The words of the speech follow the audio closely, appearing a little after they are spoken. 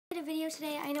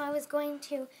was going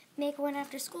to make one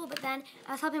after school, but then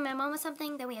I was helping my mom with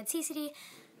something, then we had CCD,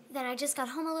 then I just got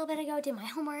home a little bit ago, did my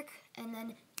homework, and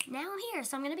then now I'm here,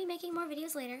 so I'm going to be making more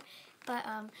videos later. But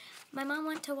my mom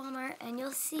went to Walmart, and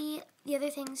you'll see the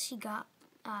other things she got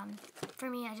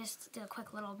for me. I just did a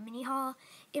quick little mini haul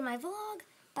in my vlog,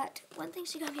 but one thing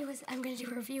she got me was, I'm going to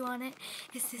do a review on it,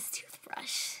 is this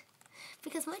toothbrush.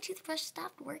 Because my toothbrush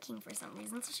stopped working for some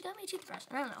reason, so she got me a toothbrush.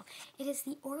 I don't know. It is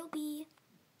the Oral-B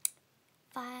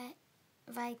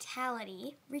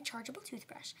Vitality Rechargeable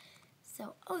Toothbrush.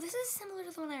 So, oh, this is similar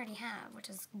to the one I already have, which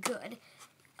is good.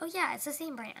 Oh yeah, it's the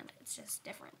same brand. It's just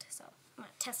different. So, I'm going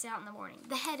to test it out in the morning.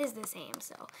 The head is the same,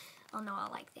 so I'll know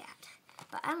I'll like that.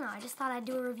 But I don't know, I just thought I'd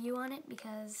do a review on it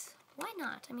because why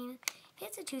not? I mean,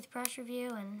 it's a toothbrush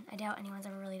review, and I doubt anyone's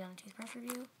ever really done a toothbrush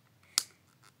review.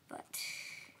 But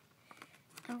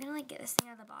I'm going to, like, get this thing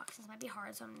out of the box. This might be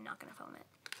hard, so I'm not going to film it.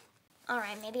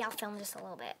 Alright, maybe I'll film just a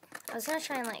little bit. I was going to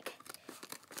try and, like,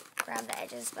 grab the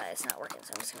edges, but it's not working,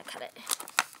 so I'm just going to cut it.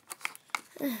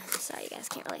 Sorry, you guys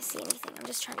can't really see anything. I'm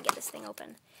just trying to get this thing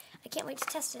open. I can't wait to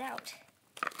test it out.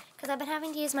 Because I've been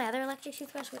having to use my other electric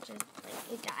toothbrush, which is,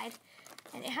 like, it died.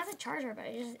 And it has a charger, but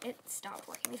it stopped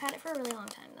working. We've had it for a really long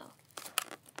time, though.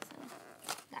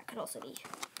 So, that could also be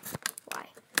why.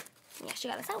 Yeah, she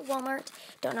got this at Walmart.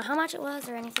 Don't know how much it was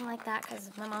or anything like that because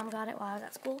my mom got it while I was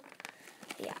at school.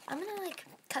 But yeah, I'm going to, like,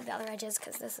 cut the other edges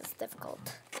because this is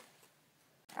difficult.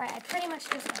 Alright, I pretty much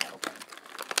just got it open.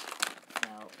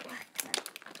 So,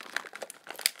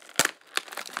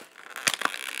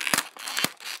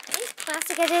 these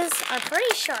plastic edges are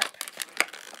pretty sharp.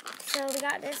 So we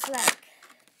got this, like,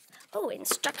 oh,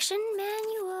 instruction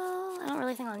manual. I don't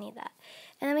really think I'll need that.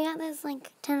 And then we got this,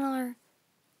 like, $10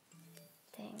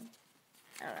 thing.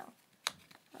 I don't know.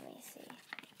 Let me see.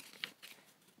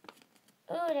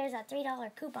 Ooh, there's a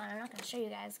 $3 coupon. I'm not going to show you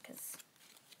guys because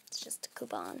it's just a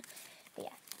coupon. But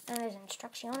yeah. And there's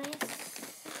instructions.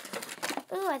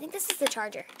 Ooh, I think this is the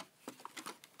charger.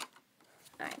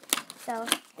 Alright. So,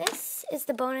 this is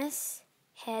the bonus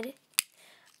head.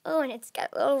 Oh, and it's got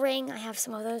a little ring. I have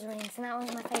some of those rings, and that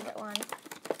one's my favorite one.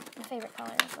 My favorite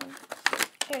color is this one.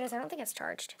 Here it is. I don't think it's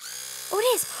charged. Oh,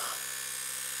 it is!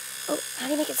 Oh, how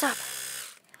do you make it stop?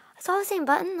 It's all the same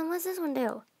button, then what's this one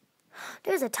do?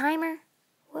 There's a timer.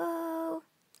 Whoa.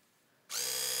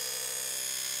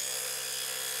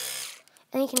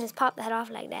 And you can just pop the head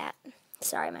off like that.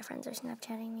 Sorry, my friends are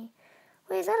Snapchatting me.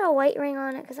 Wait, is that a white ring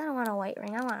on it? Because I don't want a white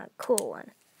ring. I want a cool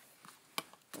one.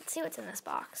 Let's see what's in this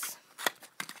box.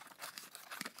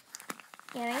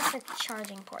 Yeah, I guess the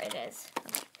charging port it is.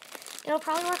 Okay. It'll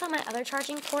probably work on my other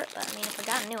charging port, but I mean, if I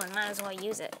got a new one, might as well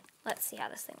use it. Let's see how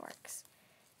this thing works.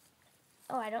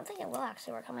 Oh, I don't think it will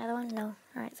actually work on my other one. No.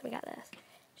 Alright, so we got this.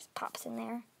 Just pops in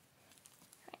there.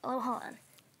 Alright, oh, hold on.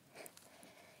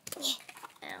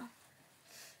 Now,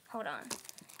 hold on.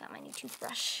 Got my new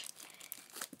toothbrush.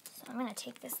 So I'm going to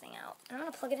take this thing out. And I'm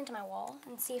going to plug it into my wall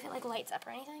and see if it, like, lights up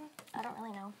or anything. I don't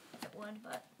really know if it would,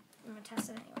 but I'm going to test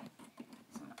it anyway.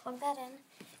 So I'm going to plug that in.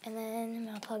 And then I'm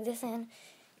going to plug this in.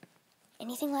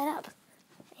 Anything light up?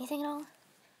 Anything at all?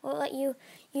 Will it let you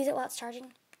use it while it's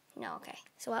charging? No, okay.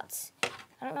 So while it's...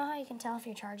 I don't know how you can tell if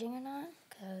you're charging or not,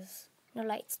 because no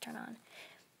lights turn on.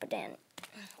 But then,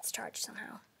 it's charged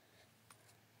somehow.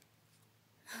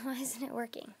 Why isn't it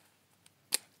working?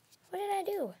 What did I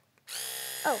do?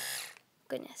 Oh,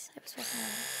 goodness. I was pressing on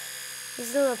it. This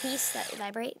is a little piece that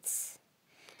vibrates.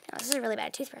 No, this is a really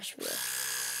bad toothbrush review.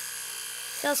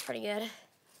 Smells pretty good.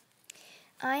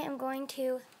 I am going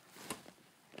to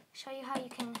show you how you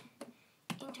can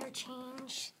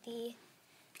interchange the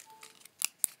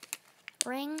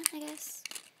ring, I guess.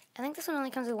 I think this one only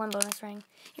comes with one bonus ring.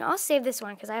 You know, I'll save this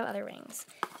one because I have other rings.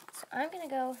 So I'm going to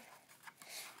go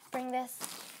bring this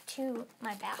to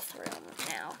my bathroom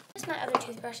now. This my other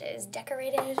toothbrush is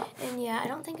decorated, and yeah, I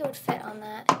don't think it would fit on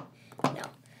that. No.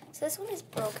 So this one is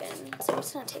broken, so I'm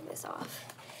just going to take this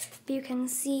off. But you can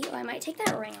see, oh, I might take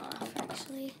that ring off,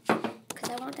 actually, because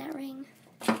I want that ring.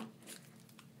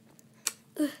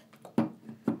 Ugh.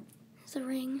 There's a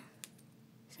ring.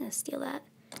 I'm just going to steal that.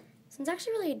 It's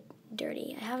actually really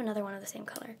dirty. I have another one of the same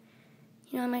color.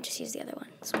 You know, I might just use the other one.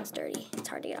 This one's dirty. It's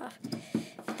hard to get off.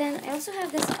 But then I also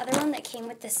have this other one that came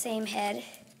with the same head.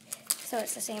 So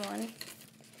it's the same one.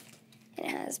 And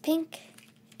it has pink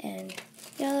and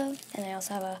yellow. And I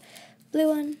also have a blue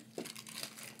one.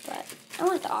 But I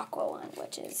want the aqua one,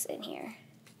 which is in here.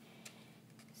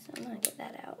 So I'm going to get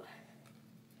that out.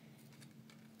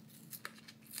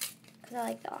 Because I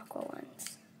like the aqua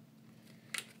ones.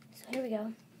 So here we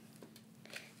go.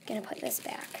 I'm going to put this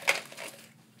back.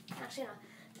 I'm actually going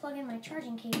to plug in my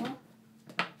charging cable.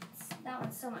 That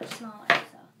one's so much smaller,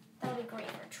 so that'll be great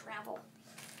for travel.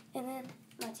 And then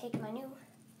I'm going to take my new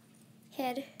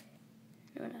head.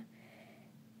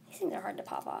 These things are hard to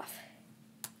pop off.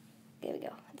 There we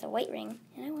go. It's a white ring,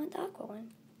 and I want the aqua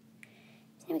one.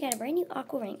 So now we got a brand new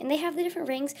aqua ring. And they have the different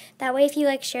rings. That way if you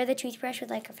like share the toothbrush with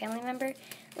like a family member,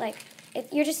 like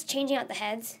if you're just changing out the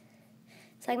heads.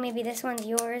 So like maybe this one's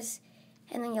yours,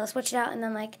 and then you'll switch it out, and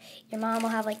then like your mom will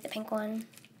have like the pink one,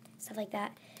 stuff like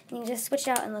that. And you just switch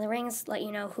it out, and then the rings let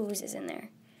you know whose is in there.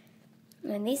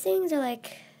 And these things are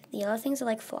like, the yellow things are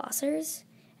like flossers.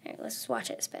 All right, let's just watch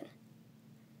it spin.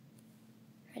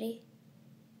 Ready?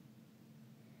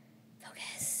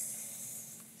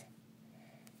 Focus.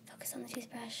 Focus on the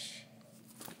toothbrush.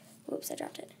 Whoops, I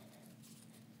dropped it.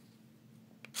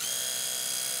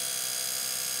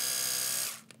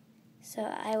 So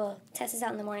I will test this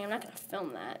out in the morning. I'm not going to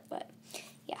film that, but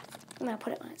yeah. I'm going to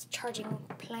put it on its charging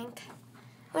plank.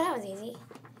 Oh, that was easy.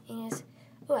 And just,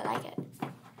 oh, I like it.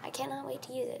 I cannot wait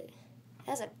to use it. It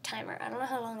has a timer. I don't know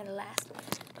how long it'll last,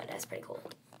 but that's pretty cool.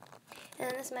 And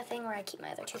then this is my thing where I keep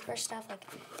my other toothbrush stuff. Like,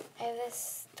 I have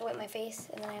this to wipe my face,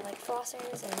 and then I have like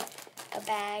flossers and a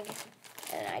bag,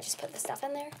 and I just put the stuff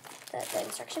in there, the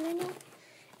instruction manual,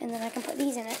 and then I can put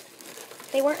these in it.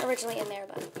 They weren't originally in there,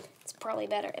 but it's probably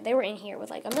better. They were in here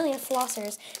with like a million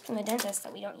flossers from the dentist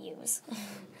that we don't use.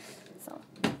 So,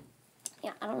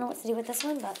 yeah, I don't know what to do with this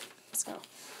one, but I'm just going to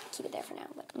keep it there for now.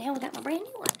 But now we got my brand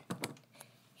new one,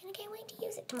 and I can't wait to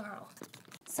use it tomorrow.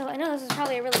 So I know this was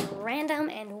probably a really random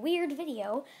and weird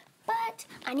video, but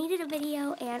I needed a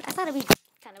video, and I thought it'd be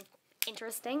kind of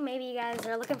interesting. Maybe you guys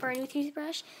are looking for a new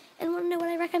toothbrush and want to know what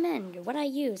I recommend or what I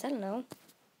use. I don't know.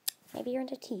 Maybe you're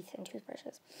into teeth and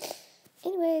toothbrushes.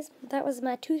 Anyways, that was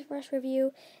my toothbrush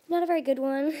review. Not a very good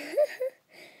one.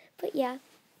 But yeah.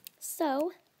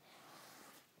 So,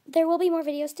 there will be more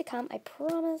videos to come, I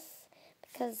promise.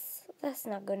 Because that's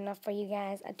not good enough for you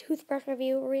guys. A toothbrush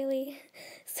review, really?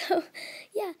 So,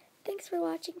 yeah. Thanks for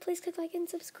watching. Please click like and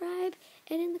subscribe.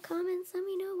 And in the comments, let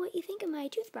me know what you think of my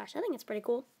toothbrush. I think it's pretty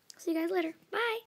cool. See you guys later. Bye!